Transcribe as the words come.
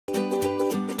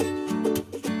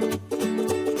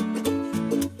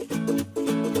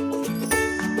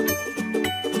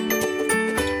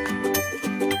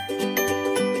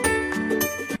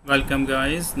Welcome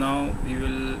guys. Now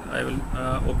I will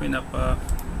open up a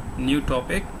new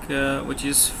topic which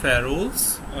is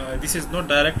Ferrules. This is not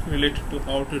directly related to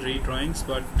how to read drawings,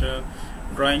 but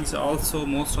drawings also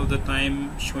most of the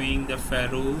time showing the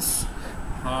Ferrules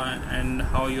and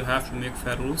how you have to make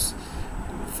Ferrules.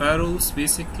 Ferrules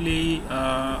basically,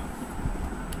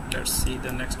 let's see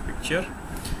the next picture.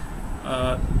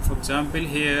 For example,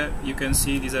 here you can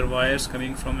see these are wires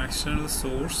coming from external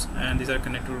source and these are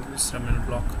connected to this terminal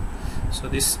block. So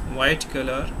this white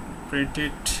color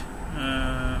printed,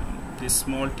 these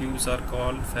small tubes are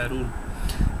called ferrule.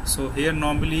 So here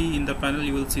normally in the panel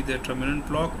you will see the terminal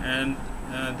block, and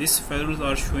these ferrules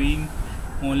are showing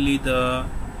only the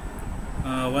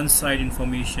one side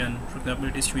information. For example,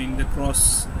 it is showing the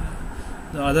cross,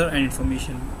 the other end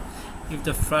information. If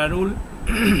the ferrule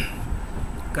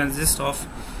consists of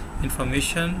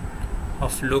information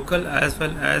of local as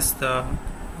well as the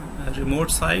remote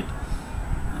site,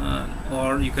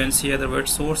 or you can see other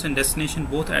words, source and destination,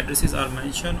 both addresses are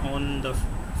mentioned on the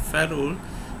ferrule,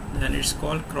 then it's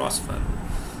called cross ferrule.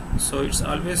 So it's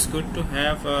always good to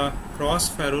have a cross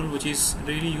ferrule, which is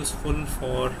really useful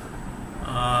for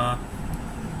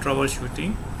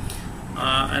troubleshooting.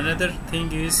 Another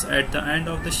thing is, at the end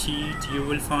of the sheet you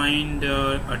will find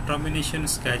a termination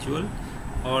schedule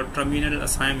or terminal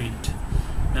assignment.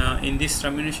 In this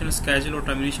termination schedule or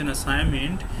termination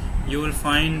assignment, you will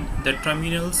find the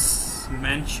terminals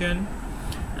mentioned,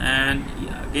 and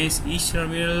against each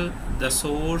terminal the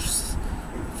source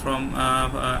from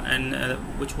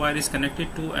which wire is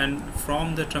connected to, and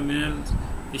from the terminal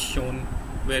is shown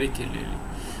very clearly.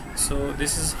 So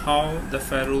this is how the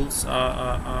ferrules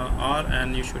are,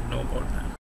 and you should know about them.